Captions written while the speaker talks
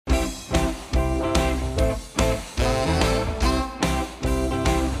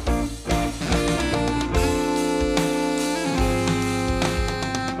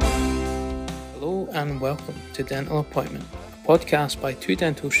welcome to Dental Appointment, a podcast by two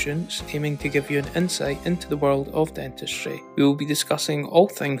dental students aiming to give you an insight into the world of dentistry. We will be discussing all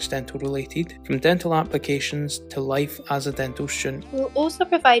things dental related, from dental applications to life as a dental student. We'll also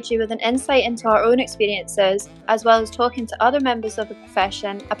provide you with an insight into our own experiences, as well as talking to other members of the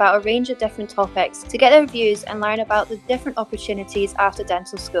profession about a range of different topics to get their views and learn about the different opportunities after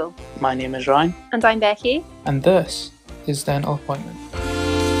dental school. My name is Ryan. And I'm Becky. And this is Dental Appointment.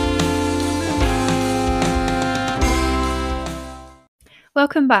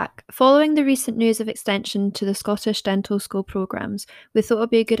 Welcome back. Following the recent news of extension to the Scottish Dental School programmes, we thought it would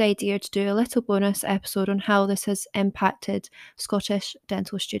be a good idea to do a little bonus episode on how this has impacted Scottish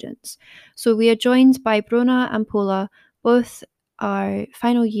dental students. So we are joined by Brona and Paula, both our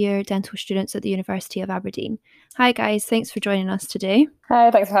final year dental students at the University of Aberdeen. Hi guys, thanks for joining us today. Hi,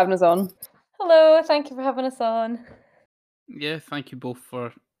 thanks for having us on. Hello, thank you for having us on. Yeah, thank you both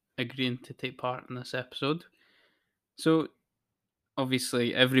for agreeing to take part in this episode. So,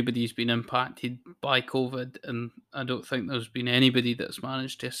 obviously, everybody's been impacted by COVID, and I don't think there's been anybody that's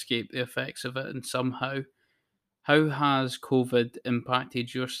managed to escape the effects of it. And somehow, how has COVID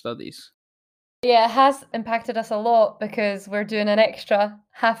impacted your studies? Yeah, it has impacted us a lot because we're doing an extra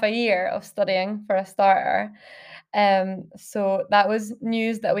half a year of studying for a starter. So that was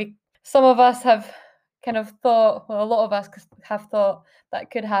news that some of us have kind of thought, well, a lot of us have thought that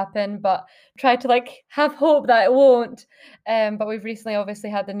could happen, but try to have hope that it won't. But we've recently obviously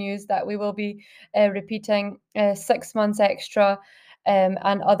had the news that we will be repeating 6 months extra, and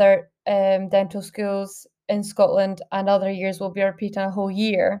other dental schools in Scotland and other years will be repeating a whole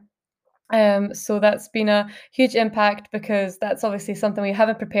year. So that's been a huge impact because that's obviously something we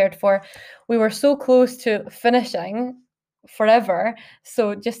haven't prepared for. We were so close to finishing forever,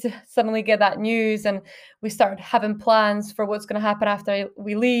 so just to suddenly get that news, and we started having plans for what's going to happen after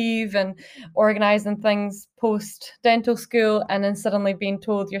we leave and organising things post dental school, and then suddenly being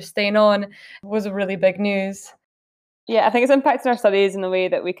told you're staying on was a really big news. Yeah, I think it's impacted our studies in the way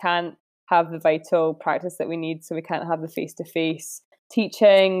that we can't have the vital practice that we need, so we can't have the face-to-face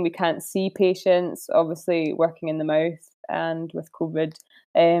teaching, we can't see patients, obviously working in the mouth, and with COVID,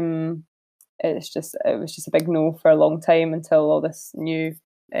 it was just a big no for a long time until all this new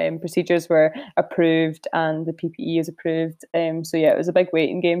procedures were approved and the PPE is approved. So yeah, it was a big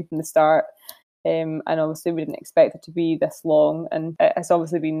waiting game from the start, and obviously we didn't expect it to be this long, and it's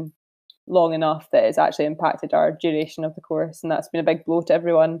obviously been long enough that it's actually impacted our duration of the course, and that's been a big blow to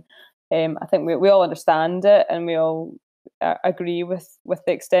everyone. I think we all understand it, and we all agree with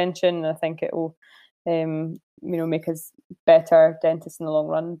the extension, and I think it will make us better dentists in the long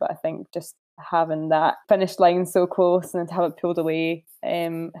run. But I think just having that finish line so close and to have it pulled away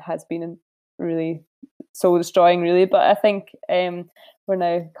has been really soul destroying, really. But I think we're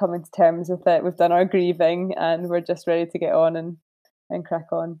now coming to terms with it. We've done our grieving and we're just ready to get on and crack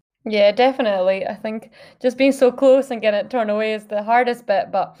on. Yeah, definitely. I think just being so close and getting it torn away is the hardest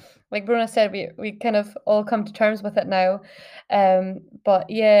bit, but like Brona said, we kind of all come to terms with it now. But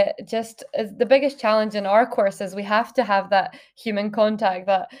yeah, just the biggest challenge in our course is we have to have that human contact,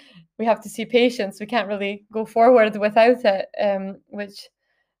 that we have to see patients. We can't really go forward without it, which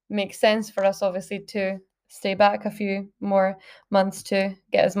makes sense for us, obviously, to stay back a few more months to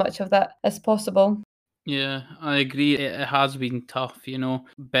get as much of that as possible. Yeah, I agree. It has been tough,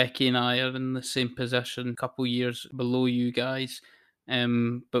 Becky and I are in the same position, a couple years below you guys,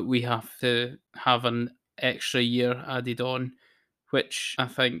 but we have to have an extra year added on, which I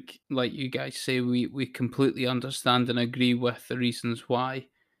think, like you guys say, we completely understand and agree with the reasons why.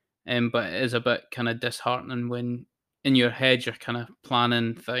 But it is a bit kind of disheartening when in your head you're kind of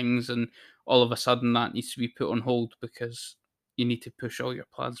planning things and all of a sudden that needs to be put on hold because you need to push all your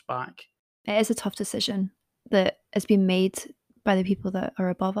plans back. It is a tough decision that has been made by the people that are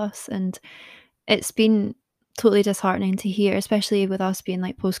above us, and it's been totally disheartening to hear, especially with us being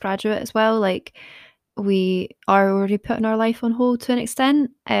postgraduate as well. We are already putting our life on hold to an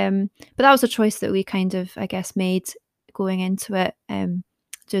extent, but that was a choice that we kind of, I guess, made going into it,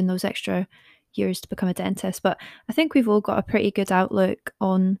 doing those extra years to become a dentist. But I think we've all got a pretty good outlook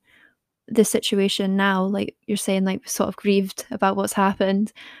on the situation now. Like you're saying, sort of grieved about what's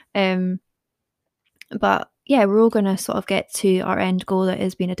happened, but yeah, we're all going to sort of get to our end goal, that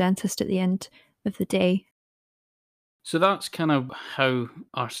is being a dentist at the end of the day. So that's kind of how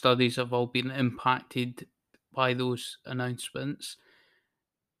our studies have all been impacted by those announcements.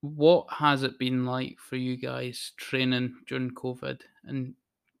 What has it been like for you guys training during COVID, and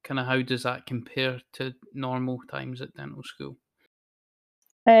kind of how does that compare to normal times at dental school?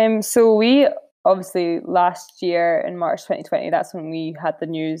 So we obviously last year in March 2020, that's when we had the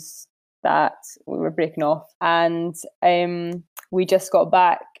news that we were breaking off, and we just got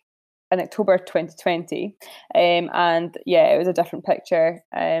back in October 2020, and yeah, it was a different picture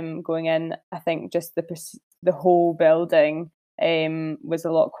going in. I think just the whole building was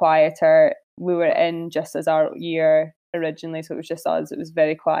a lot quieter. We were in just as our year originally, so it was just us. It was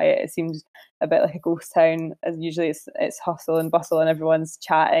very quiet. It seemed a bit like a ghost town, as usually it's hustle and bustle and everyone's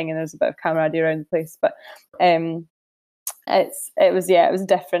chatting and there's a bit of camaraderie around the place. But it was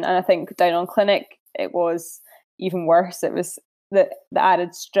different, and I think down on clinic it was even worse. It was the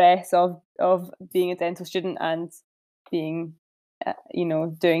added stress of being a dental student and being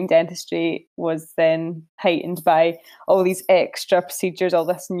doing dentistry was then heightened by all these extra procedures, all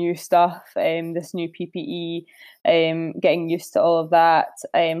this new stuff, this new PPE, getting used to all of that,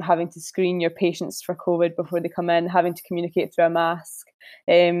 having to screen your patients for COVID before they come in, having to communicate through a mask.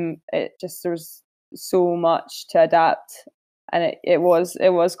 There was so much to adapt, and it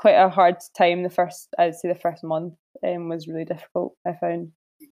was quite a hard time. I'd say the first month was really difficult, I found.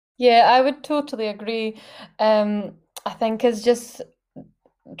 Yeah, I would totally agree. I think it's just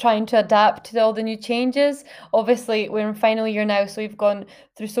trying to adapt to all the new changes. Obviously, we're in final year now, so we've gone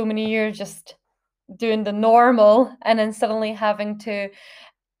through so many years just doing the normal, and then suddenly having to,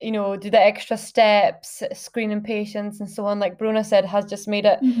 do the extra steps, screening patients and so on, like Brona said, has just made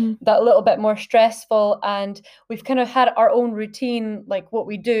it that little bit more stressful. And we've kind of had our own routine, like what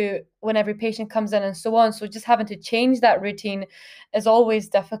we do when every patient comes in and so on. So just having to change that routine is always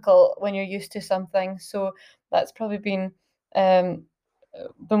difficult when you're used to something. So that's probably been the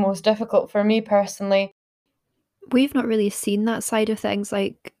most difficult for me personally. We've not really seen that side of things,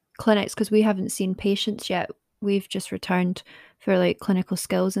 like clinics, because we haven't seen patients yet. We've just returned for like clinical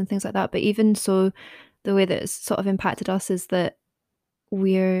skills and things like that. But even so, the way that it's sort of impacted us is that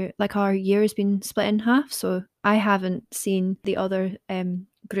we're like, our year has been split in half. So I haven't seen the other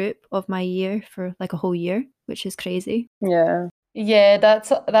group of my year for like a whole year, which is crazy. Yeah,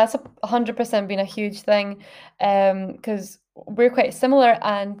 that's 100% been a huge thing, because we're quite similar,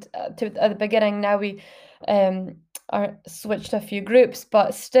 and at the beginning now we are switched to a few groups,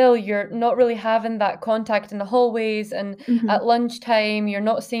 but still you're not really having that contact in the hallways, and at lunchtime you're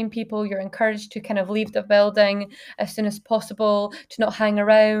not seeing people. You're encouraged to kind of leave the building as soon as possible, to not hang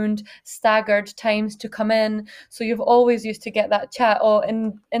around, staggered times to come in. So you've always used to get that chat,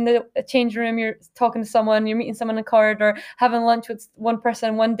 in the change room you're talking to someone, you're meeting someone in the corridor, having lunch with one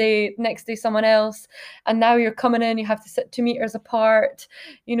person one day, next day someone else, and now you're coming in, you have to sit 2 meters apart.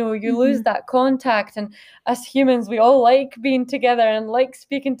 You lose that contact, and as humans we all like being together and like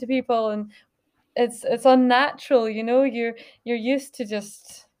speaking to people, and it's unnatural. You're used to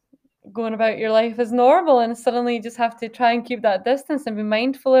just going about your life as normal, and suddenly you just have to try and keep that distance and be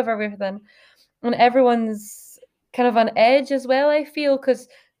mindful of everything, and everyone's kind of on edge as well, I feel, because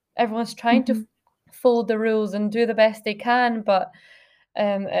everyone's trying to follow the rules and do the best they can, but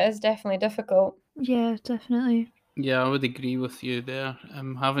it is definitely difficult. Yeah, definitely. Yeah, I would agree with you there.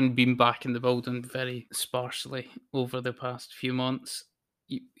 Having been back in the building very sparsely over the past few months,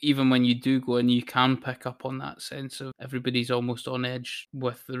 even when you do go in, you can pick up on that sense of everybody's almost on edge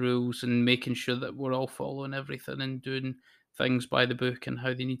with the rules and making sure that we're all following everything and doing things by the book and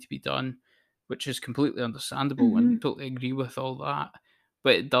how they need to be done, which is completely understandable and totally agree with all that.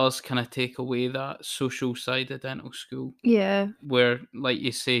 But it does kind of take away that social side of dental school. Yeah. Where, like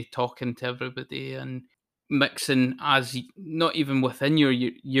you say, talking to everybody and mixing, as not even within your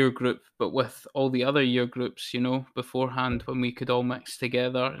year group, but with all the other year groups, beforehand, when we could all mix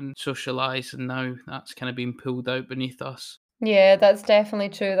together and socialise, and now that's kind of been pulled out beneath us. Yeah, that's definitely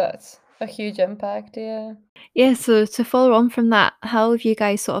true. That's a huge impact. Yeah, so to follow on from that, how have you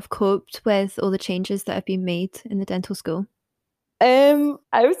guys sort of coped with all the changes that have been made in the dental school?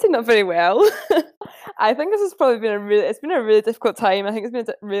 I would say not very well. I think this has probably been a really difficult time. I think it's been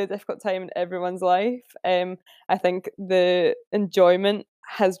a really difficult time in everyone's life. I think the enjoyment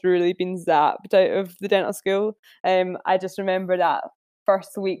has really been zapped out of the dental school. I just remember that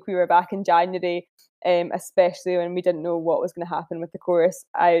first week we were back in January, especially when we didn't know what was going to happen with the course.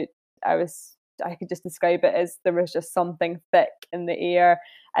 I could just describe it as there was just something thick in the air,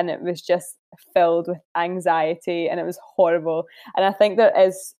 and it was just filled with anxiety, and it was horrible. And I think there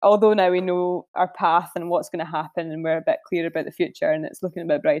is, although now we know our path and what's going to happen and we're a bit clearer about the future and it's looking a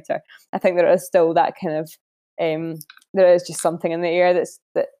bit brighter, I think there is still that kind of there is just something in the air that's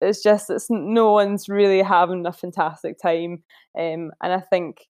no one's really having a fantastic time, and I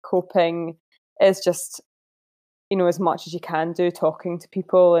think coping is just, as much as you can do, talking to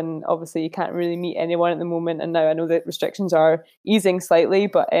people. And obviously you can't really meet anyone at the moment, and now I know that restrictions are easing slightly,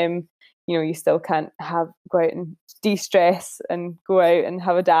 but you know, you still can't go out and de-stress and go out and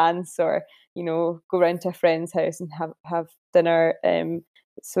have a dance, or, you know, go round to a friend's house and have dinner.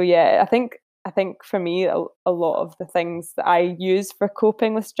 So yeah, I think for me, a lot of the things that I use for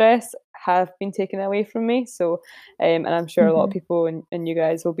coping with stress have been taken away from me. So, and I'm sure a lot of people and you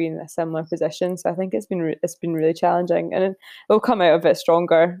guys will be in a similar position. So I think it's been really challenging, and it'll come out of it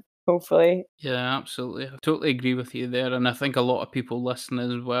stronger, hopefully. Yeah, absolutely. I totally agree with you there. And I think a lot of people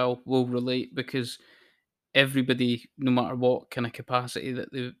listening as well will relate, because everybody, no matter what kind of capacity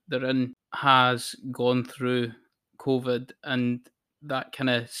that they're in, has gone through COVID, and that kind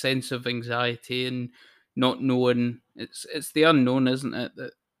of sense of anxiety and not knowing. It's the unknown, isn't it,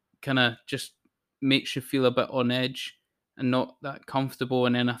 that kind of just makes you feel a bit on edge and not that comfortable.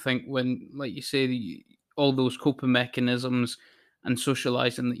 And then I think when, like you say, all those coping mechanisms and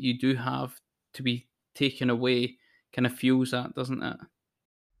socializing that you do have to be taken away kind of fuels that, doesn't it?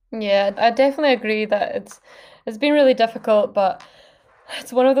 Yeah, I definitely agree that it's been really difficult, but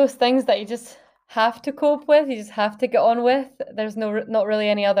it's one of those things that you just have to cope with. You just have to get on with. There's not really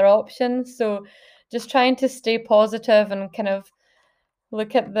any other option. So just trying to stay positive and kind of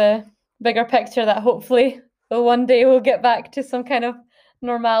look at the bigger picture that hopefully one day we'll get back to some kind of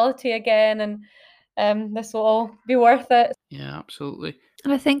normality again, and this will all be worth it. Yeah, absolutely.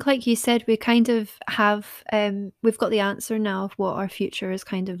 And I think, like you said, we kind of have, we've got the answer now of what our future is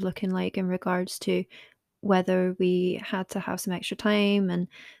kind of looking like in regards to whether we had to have some extra time and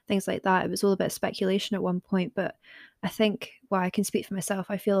things like that. It was all a bit of speculation at one point, but I think, well, I can speak for myself,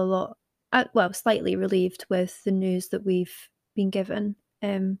 I feel a lot, slightly relieved with the news that we've been given,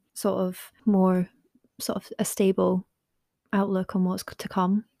 sort of more sort of a stable outlook on what's to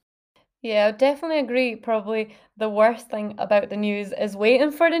come. Yeah, I definitely agree. Probably the worst thing about the news is waiting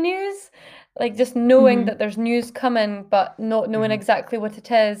for the news. Like just knowing that there's news coming, but not knowing exactly what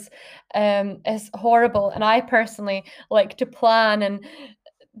it is horrible. And I personally like to plan and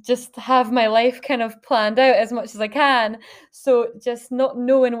just have my life kind of planned out as much as I can. So just not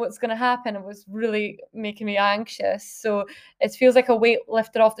knowing what's going to happen was really making me anxious. So it feels like a weight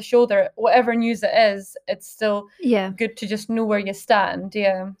lifted off the shoulder. Whatever news it is, it's still good to just know where you stand.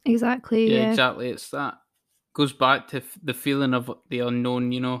 Yeah. Exactly. Yeah, exactly. It's that goes back to the feeling of the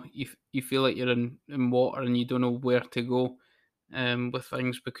unknown. You know, you feel like you're in water and you don't know where to go with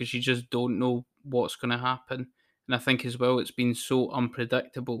things, because you just don't know what's going to happen. And I think as well, it's been so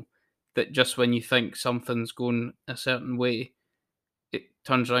unpredictable that just when you think something's going a certain way, it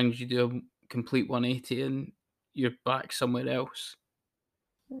turns around, you do a complete 180 and you're back somewhere else.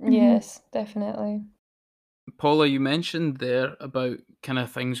 Yes, definitely. Paula, you mentioned there about kind of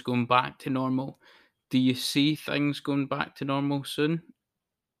things going back to normal. Do you see things going back to normal soon?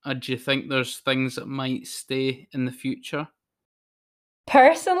 Or do you think there's things that might stay in the future?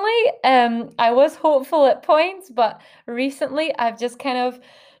 Personally, I was hopeful at points, but recently I'm just kind of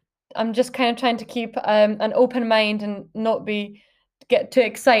trying to keep an open mind and not get too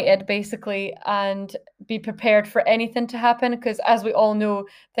excited, basically, and be prepared for anything to happen, because as we all know,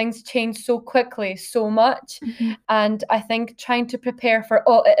 things change so quickly, so much. And I think trying to prepare for,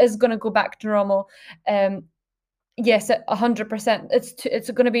 it is going to go back to normal. Yes, 100%.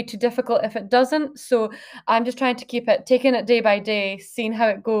 It's going to be too difficult if it doesn't. So I'm just trying to taking it day by day, seeing how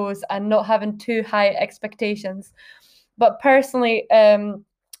it goes, and not having too high expectations. But personally,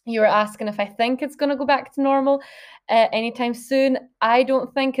 you were asking if I think it's going to go back to normal anytime soon. I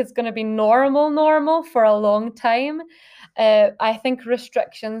don't think it's going to be normal for a long time. I think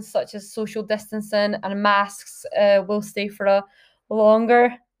restrictions such as social distancing and masks will stay for a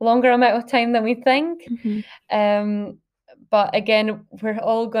longer amount of time than we think. But again, we're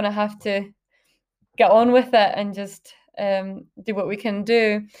all going to have to get on with it and just do what we can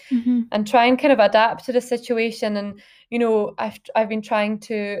do and try and kind of adapt to the situation. And, you know, I've been trying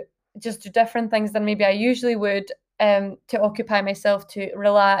to just do different things than maybe I usually would, to occupy myself, to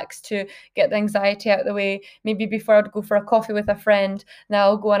relax, to get the anxiety out of the way. Maybe before I'd go for a coffee with a friend, now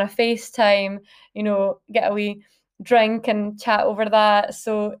I'll go on a FaceTime, you know, get a wee drink and chat over that.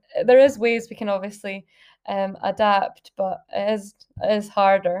 So there is ways we can obviously adapt, but it is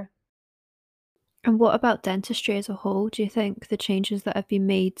harder. And what about dentistry as a whole? Do you think the changes that have been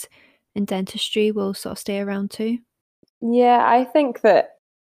made in dentistry will sort of stay around too? Yeah, I think that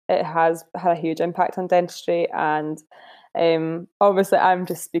it has had a huge impact on dentistry, and obviously I'm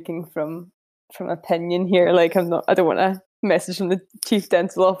just speaking from opinion here. Like I don't want a message from the chief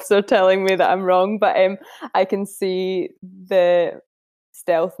dental officer telling me that I'm wrong, but I can see the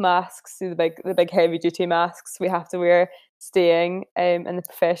stealth masks, the big heavy duty masks we have to wear staying in the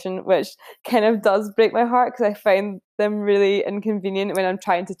profession, which kind of does break my heart because I find them really inconvenient when I'm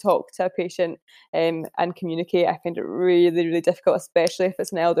trying to talk to a patient and communicate. I find it really, really difficult, especially if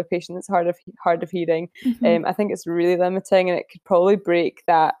it's an elder patient that's hard of hearing. I think it's really limiting, and it could probably break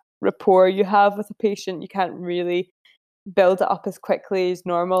that rapport you have with a patient. You can't really build it up as quickly as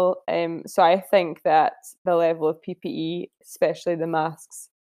normal. So I think that the level of PPE, especially the masks,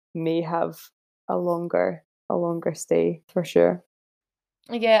 may have a longer stay for sure.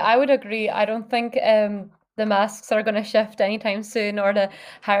 Yeah, I would agree. I don't think the masks are going to shift anytime soon, or the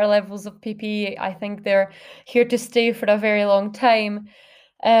higher levels of PPE. I think they're here to stay for a very long time.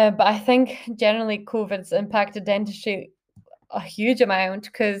 But I think generally COVID's impacted dentistry a huge amount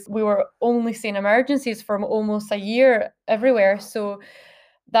because we were only seeing emergencies for almost a year everywhere. So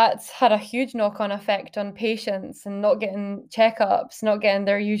that's had a huge knock-on effect on patients and not getting checkups, not getting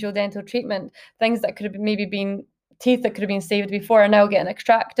their usual dental treatment. Things that could have maybe been teeth that could have been saved before are now getting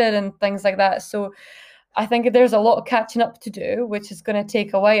extracted and things like that. So I think there's a lot of catching up to do, which is going to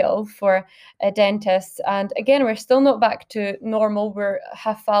take a while for a dentist. And again, we're still not back to normal. We're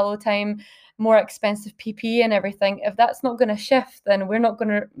half fallow time, more expensive PPE and everything. If that's not going to shift, then we're not going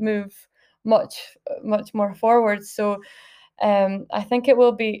to move much more forward. So I think it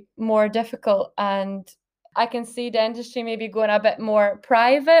will be more difficult, and I can see dentistry maybe going a bit more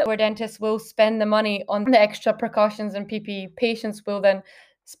private, where dentists will spend the money on the extra precautions and PPE. Patients will then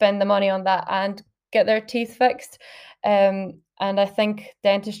spend the money on that and get their teeth fixed. And I think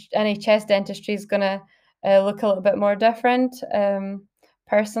NHS dentistry is going to look a little bit more different,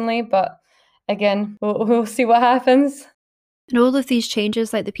 personally. But again, we'll see what happens. And all of these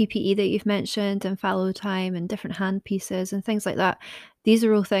changes, like the PPE that you've mentioned and fallow time and different hand pieces and things like that, these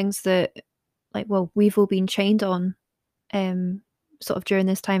are all things that, we've all been trained on sort of during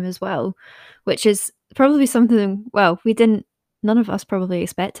this time as well, which is probably something, none of us probably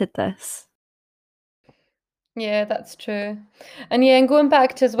expected this. Yeah, that's true. And going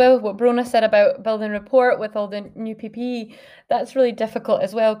back to as well what Brona said about building rapport with all the new PPE, that's really difficult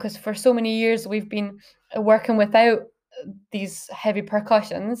as well, because for so many years we've been working without these heavy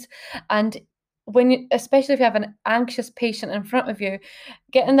percussions. And especially if you have an anxious patient in front of you,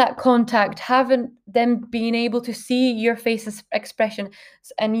 getting that contact, having them being able to see your face's expression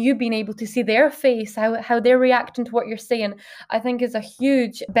and you being able to see their face, how they're reacting to what you're saying, I think is a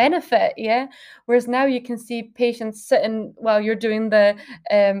huge benefit. Yeah. Whereas now you can see patients sitting while you're doing the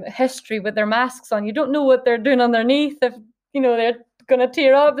history with their masks on. You don't know what they're doing underneath, if they're gonna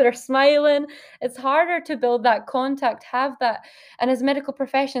tear up, they're smiling. It's harder to build that contact, have that. And as medical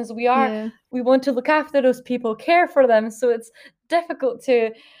professions, we want to look after those people, care for them. So it's difficult to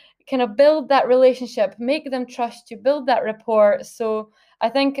kind of build that relationship, make them trust you, build that rapport. So I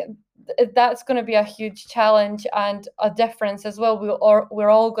think that's going to be a huge challenge and a difference as well. We're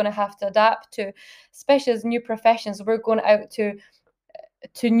all going to have to adapt to, especially as new professions. We're going out to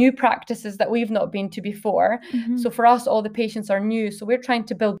new practices that we've not been to before. So for us, all the patients are new. So we're trying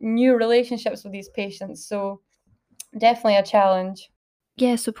to build new relationships with these patients. So definitely a challenge.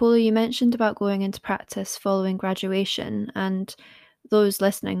 Yeah, so Paula, you mentioned about going into practice following graduation, and those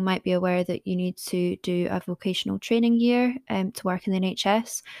listening might be aware that you need to do a vocational training year to work in the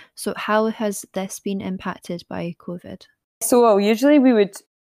NHS. So how has this been impacted by COVID? So usually we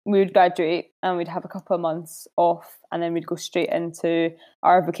would graduate and we'd have a couple of months off, and then we'd go straight into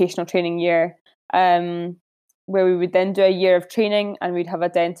our vocational training year, where we would then do a year of training, and we'd have a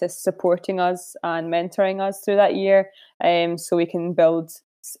dentist supporting us and mentoring us through that year, so we can build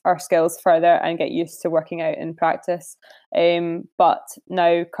our skills further and get used to working out in practice. But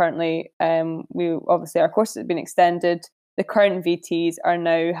now currently, we obviously our course has been extended. The current VTs are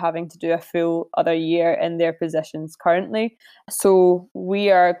now having to do a full other year in their positions currently. So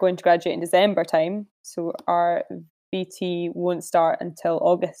we are going to graduate in December time. So our VT won't start until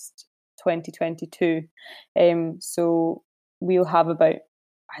August 2022. So we'll have about,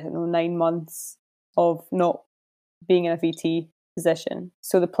 9 months of not being in a VT position.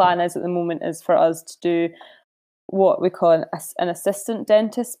 So the plan is at the moment is for us to do what we call an assistant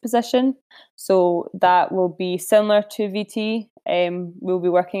dentist position. So that will be similar to VT. We'll be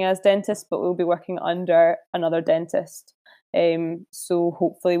working as dentists, but we'll be working under another dentist. So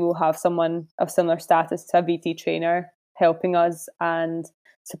hopefully we'll have someone of similar status to a VT trainer helping us and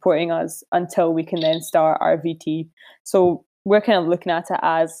supporting us until we can then start our VT. So we're kind of looking at it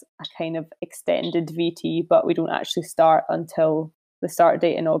as a kind of extended VT, but we don't actually start until the start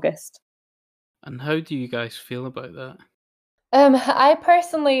date in August. And how do you guys feel about that? I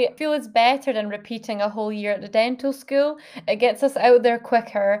personally feel it's better than repeating a whole year at the dental school. It gets us out there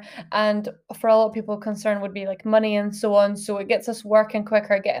quicker, and for a lot of people, concern would be like money and so on. So it gets us working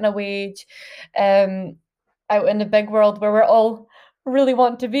quicker, getting a wage, out in the big world where we're all really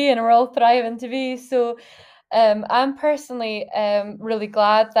want to be and we're all thriving to be. So I'm personally really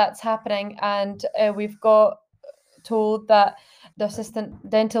glad that's happening, and we've got told that the assistant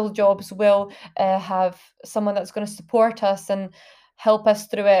dental jobs will have someone that's going to support us and help us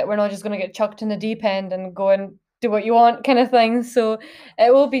through it. We're not just going to get chucked in the deep end and go and do what you want kind of thing. So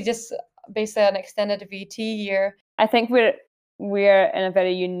it will be just basically an extended VT year. I think we're in a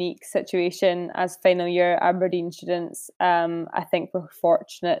very unique situation as final year Aberdeen students. I think we're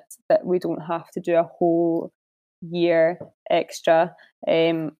fortunate that we don't have to do a whole year extra,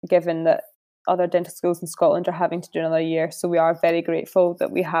 given that other dental schools in Scotland are having to do another year. So we are very grateful that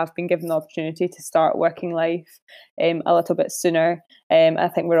we have been given the opportunity to start working life a little bit sooner. I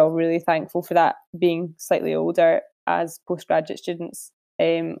think we're all really thankful for that, being slightly older as postgraduate students.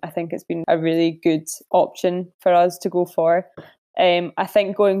 I think it's been a really good option for us to go for. I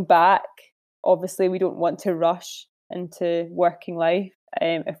think going back, obviously we don't want to rush into working life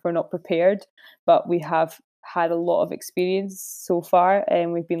if we're not prepared, but we have had a lot of experience so far,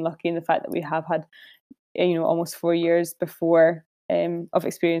 and we've been lucky in the fact that we have had almost 4 years before of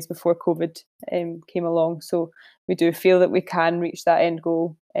experience before COVID came along. So we do feel that we can reach that end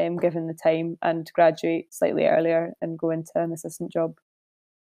goal given the time, and graduate slightly earlier and go into an assistant job.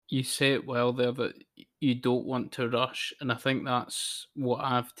 You say it well there, that you don't want to rush, and I think that's what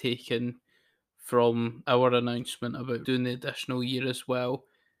I've taken from our announcement about doing the additional year as well.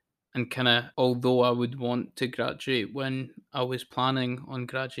 And kind of, although I would want to graduate when I was planning on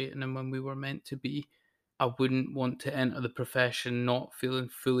graduating and when we were meant to be, I wouldn't want to enter the profession not feeling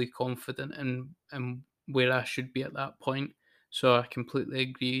fully confident in where I should be at that point. So I completely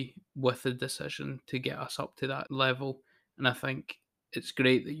agree with the decision to get us up to that level. And I think it's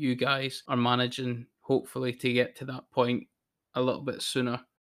great that you guys are managing, hopefully, to get to that point a little bit sooner.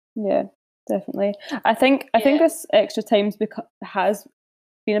 Yeah, definitely. I think this extra time's has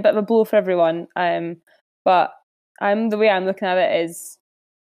been a bit of a blow for everyone. But the way I'm looking at it is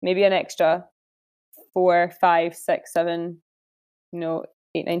maybe an extra 4, 5, 6, 7, 8,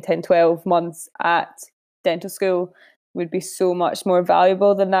 9, 10, 12 months at dental school would be so much more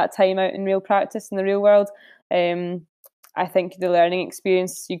valuable than that time out in real practice in the real world. I think the learning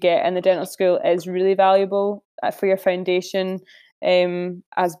experience you get in the dental school is really valuable for your foundation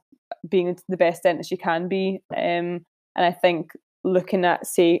as being the best dentist you can be. And I think looking at,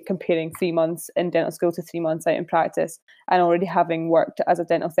 say, comparing 3 months in dental school to 3 months out in practice, and already having worked as a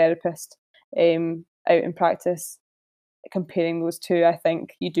dental therapist out in practice, comparing those two, I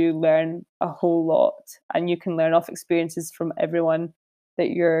think you do learn a whole lot, and you can learn off experiences from everyone that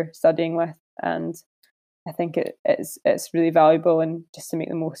you're studying with. And I think it's really valuable, and just to make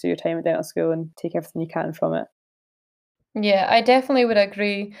the most of your time at dental school and take everything you can from it. Yeah, I definitely would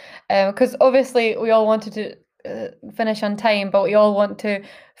agree, because obviously we all wanted to finish on time, but we all want to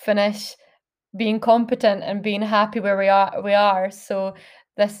finish being competent and being happy where we are. So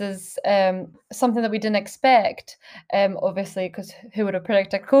this is something that we didn't expect, obviously, because who would have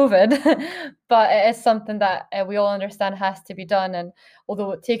predicted COVID? But it is something that we all understand has to be done. And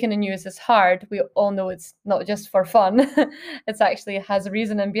although taking the news is hard, we all know it's not just for fun. It's actually has a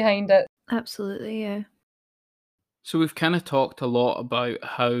reasoning behind it. Absolutely, yeah. So we've kind of talked a lot about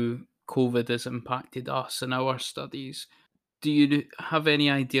how COVID has impacted us and our studies. Do you have any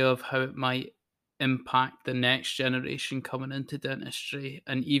idea of how it might impact the next generation coming into dentistry,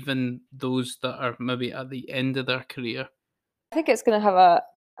 and even those that are maybe at the end of their career? I think it's going to have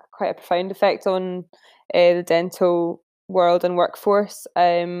quite a profound effect on the dental world and workforce.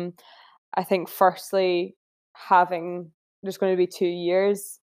 I think firstly, there's going to be 2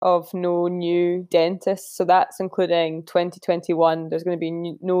 years of no new dentists, so that's including 2021. There's going to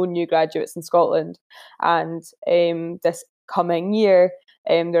be no new graduates in Scotland, and this coming year,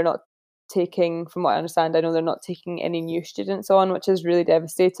 they're not taking, from what I understand, I know they're not taking any new students on, which is really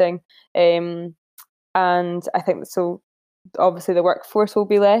devastating. And I think so. Obviously, the workforce will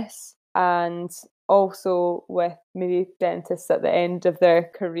be less, and also with maybe dentists at the end of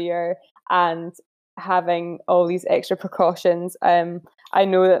their career and having all these extra precautions. I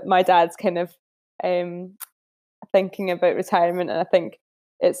know that my dad's kind of thinking about retirement, and I think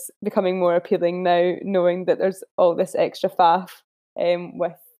it's becoming more appealing now, knowing that there's all this extra faff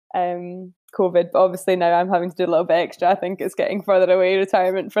with COVID. But obviously now I'm having to do a little bit extra. I think it's getting further away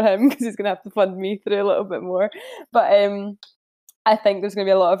retirement for him, because he's going to have to fund me through a little bit more. But I think there's going to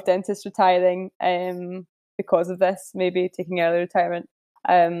be a lot of dentists retiring because of this, maybe taking early retirement.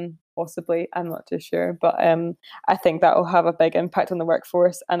 Possibly, I'm not too sure, but I think that will have a big impact on the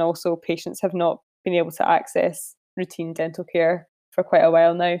workforce, and also patients have not been able to access routine dental care for quite a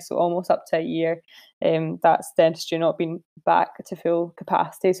while now, so almost up to a year. That's dentistry not been back to full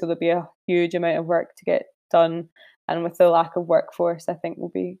capacity, so there'll be a huge amount of work to get done, and with the lack of workforce, I think we'll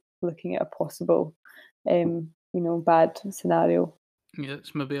be looking at a possible, bad scenario. Yeah,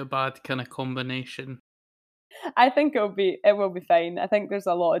 it's maybe a bad kind of combination. I think it will be fine. I think there's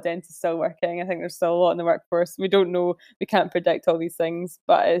a lot of dentists still working. I think there's still a lot in the workforce. We don't know, we can't predict all these things,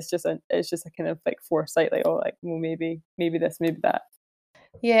 but it's just a kind of like foresight, like, oh, like, well, maybe this, maybe that.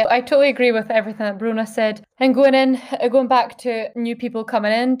 Yeah, I totally agree with everything that Brona said. And going back to new people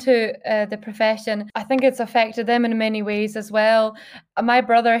coming into the profession, I think it's affected them in many ways as well. My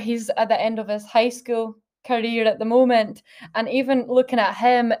brother, he's at the end of his high school career at the moment, and even looking at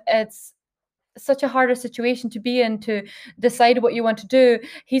him, it's such a harder situation to be in, to decide what you want to do.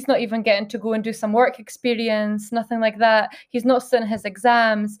 He's not even getting to go and do some work experience, nothing like that. He's not sitting his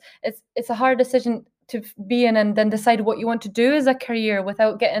exams. It's a hard decision to be in, and then decide what you want to do as a career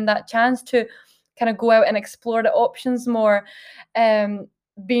without getting that chance to kind of go out and explore the options more.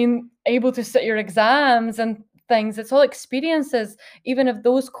 Being able to sit your exams and things, it's all experiences. Even if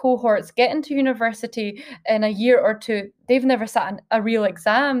those cohorts get into university in a year or two, they've never sat a real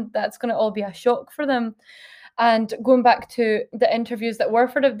exam. That's going to all be a shock for them. And going back to the interviews that were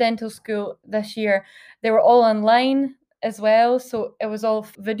for the dental school this year, they were all online as well, so it was all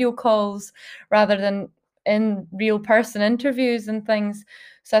video calls rather than in real person interviews and things.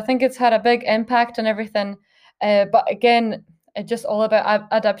 So I think it's had a big impact on everything, but again, it's just all about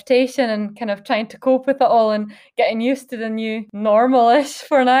adaptation and kind of trying to cope with it all and getting used to the new normal-ish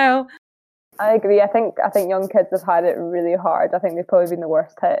for now. I agree. I think young kids have had it really hard. I think they've probably been the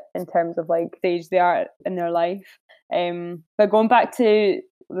worst hit in terms of like stage they are in their life. But going back to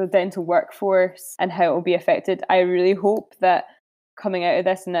the dental workforce and how it will be affected, I really hope that coming out of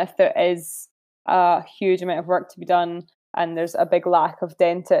this, and if there is a huge amount of work to be done and there's a big lack of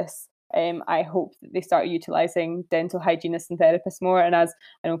dentists, I hope that they start utilising dental hygienists and therapists more. And as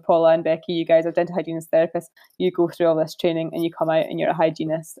I know, Paula and Becky, you guys are dental hygienists, therapists, you go through all this training and you come out and you're a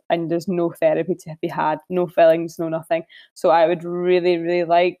hygienist and there's no therapy to be had, no fillings, no nothing. So I would really, really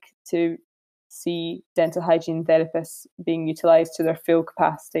like to see dental hygiene therapists being utilised to their full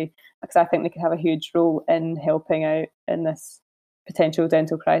capacity, because I think they could have a huge role in helping out in this potential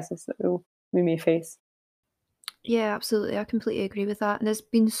dental crisis that we may face. Yeah, absolutely. I completely agree with that. And there's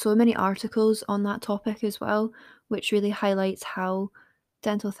been so many articles on that topic as well, which really highlights how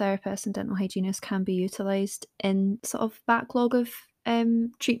dental therapists and dental hygienists can be utilised in sort of backlog of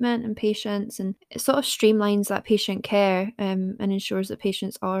treatment and patients, and it sort of streamlines that patient care and ensures that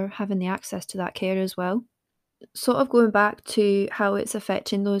patients are having the access to that care as well. Sort of going back to how it's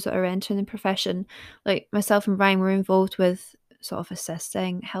affecting those that are entering the profession, like myself and Brian were involved with sort of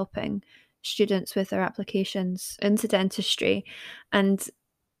assisting, helping students with their applications into dentistry, and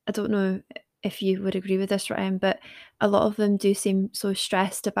I don't know if you would agree with this, Ryan, but a lot of them do seem so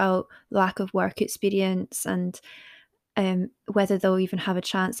stressed about lack of work experience and whether they'll even have a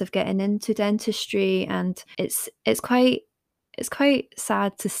chance of getting into dentistry, and it's quite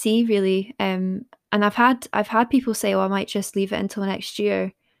sad to see, really. And I've had people say, "Oh, I might just leave it until next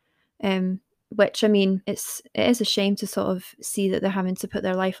year," which, I mean, it is a shame to sort of see that they're having to put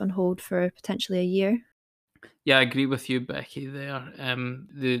their life on hold for potentially a year. Yeah, I agree with you, Becky, there.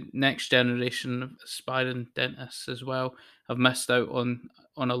 The next generation of aspiring dentists as well have missed out on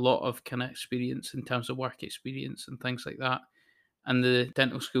a lot of kind of experience in terms of work experience and things like that. And the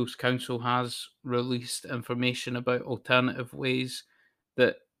Dental Schools Council has released information about alternative ways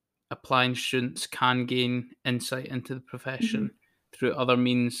that applying students can gain insight into the profession through other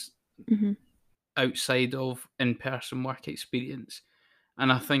means outside of in-person work experience.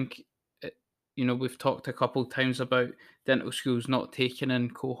 And I think, we've talked a couple of times about dental schools not taking in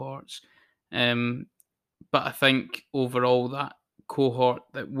cohorts. But I think overall that cohort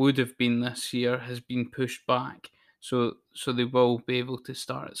that would have been this year has been pushed back. So they will be able to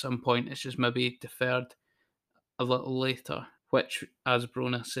start at some point. It's just maybe deferred a little later, which, as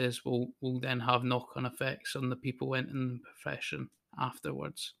Brona says, will then have knock-on effects on the people entering the profession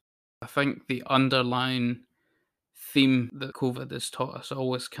afterwards. I think the underlying theme that COVID has taught us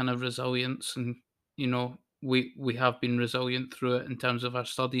all is kind of resilience, and we have been resilient through it in terms of our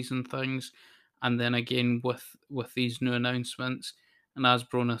studies and things, and then again with these new announcements. And as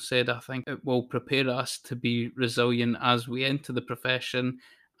Brona said, I think it will prepare us to be resilient as we enter the profession.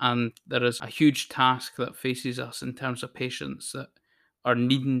 And there is a huge task that faces us in terms of patients that are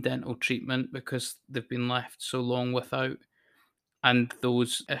needing dental treatment because they've been left so long without, and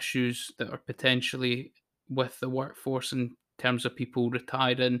those issues that are potentially with the workforce in terms of people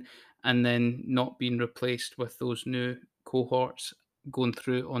retiring and then not being replaced with those new cohorts going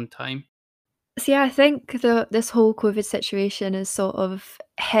through on time. So yeah, I think this whole COVID situation has sort of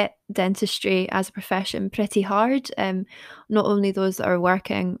hit dentistry as a profession pretty hard. Not only those that are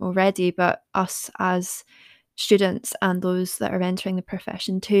working already, but us as students and those that are entering the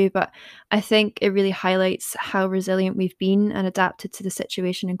profession too. But I think it really highlights how resilient we've been and adapted to the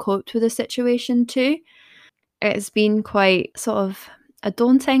situation and coped with the situation too. It's been quite sort of a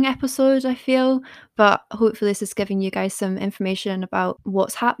daunting episode, I feel, but hopefully this is giving you guys some information about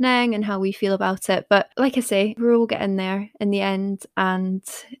what's happening and how we feel about it. But like I say, we're all getting there in the end, and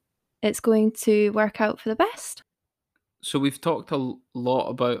it's going to work out for the best. So we've talked a lot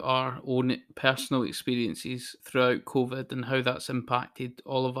about our own personal experiences throughout COVID and how that's impacted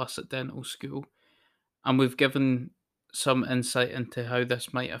all of us at dental school. And we've given some insight into how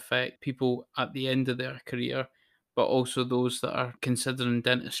this might affect people at the end of their career, but also those that are considering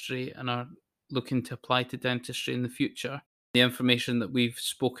dentistry and are looking to apply to dentistry in the future. The information that we've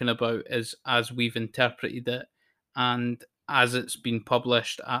spoken about is as we've interpreted it and as it's been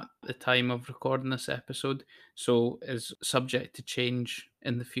published at the time of recording this episode, so is subject to change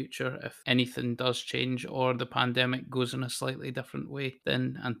in the future if anything does change or the pandemic goes in a slightly different way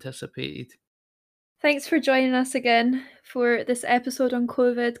than anticipated. Thanks for joining us again for this episode on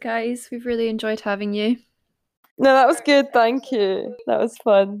COVID, guys. We've really enjoyed having you. No, that was good. Thank you. That was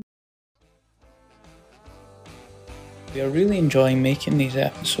fun. We are really enjoying making these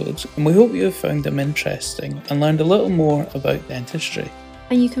episodes, and we hope you have found them interesting and learned a little more about dentistry.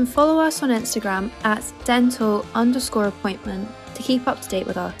 And you can follow us on Instagram at dental_appointment to keep up to date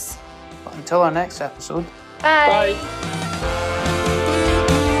with us. But until our next episode, Bye. Bye.